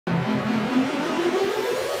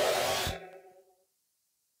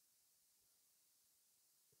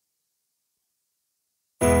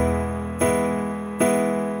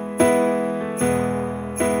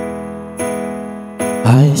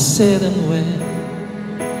said and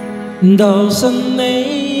when does an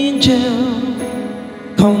angel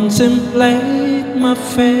contemplate my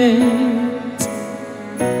fate?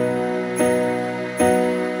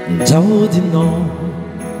 Don't you know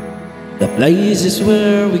the places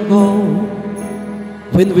where we go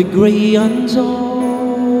when we're gray and old?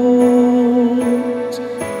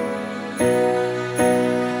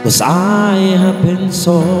 'Cause I have been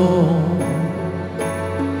told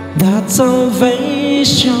that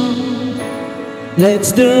salvation lets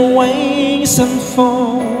their wings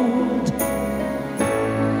unfold.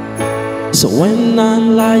 So when I'm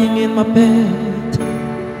lying in my bed,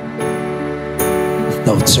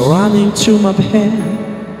 thoughts running through my head,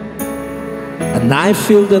 and I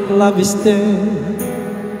feel that love is dead,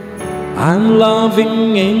 I'm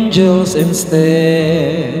loving angels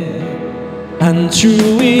instead. And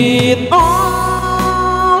through it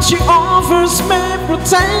all, she offers me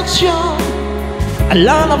protection, a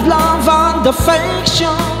lot of love and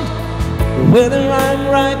affection, whether I'm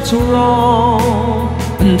right or wrong.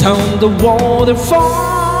 And down the waterfall,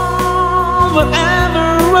 wherever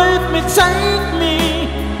it may take me,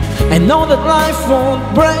 I know that life won't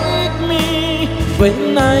break me. When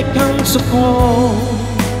I come to call,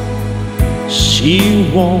 she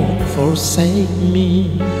won't forsake me.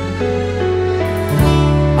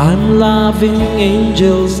 I'm loving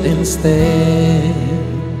angels instead.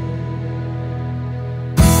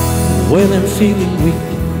 When I'm feeling weak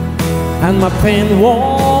and my pain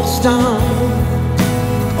walks down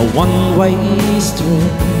a one-way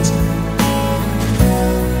street,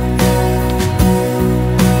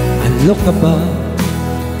 I look above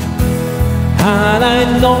and I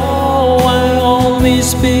know I'll always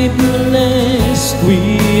be blessed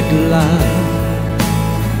with love.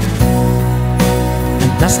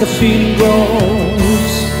 As the feeling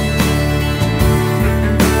grows,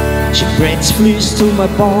 she breaks fleas to my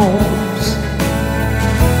bones,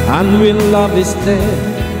 and when love is dead,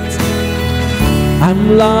 I'm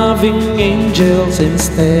loving angels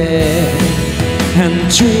instead. And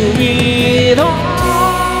through it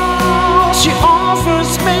all, she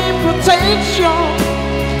offers me protection,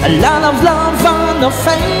 a lot of love and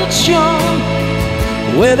affection,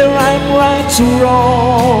 whether I'm right or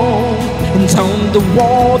wrong. And down the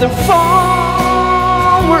waterfall,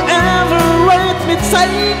 wherever it may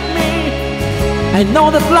take me, I know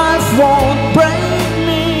that life won't break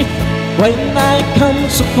me. When I come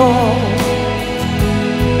to call,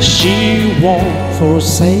 she won't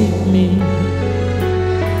forsake me.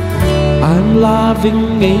 I'm loving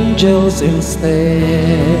angels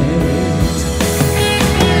instead.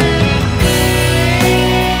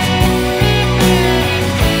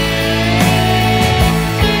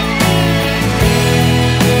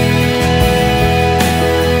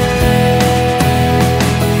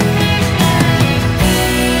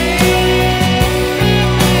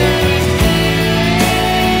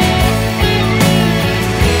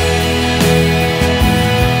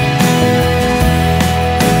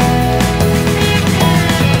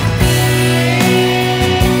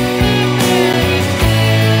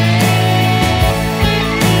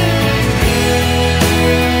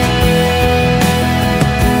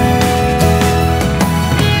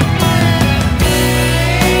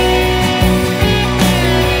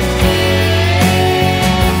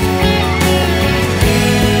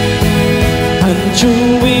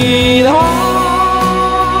 Through it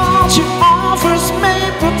all, she offers me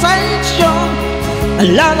protection, a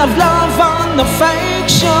lot of love and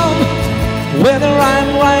affection, whether I'm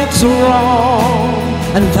right or wrong.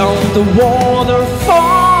 And down the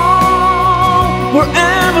waterfall,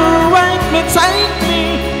 wherever it may take me,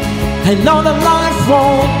 I know that life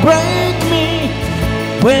won't break me.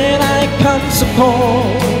 When I come to call,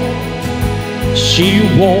 she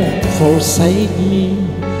won't forsake me.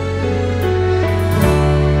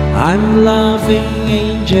 I'm loving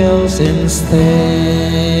angels instead.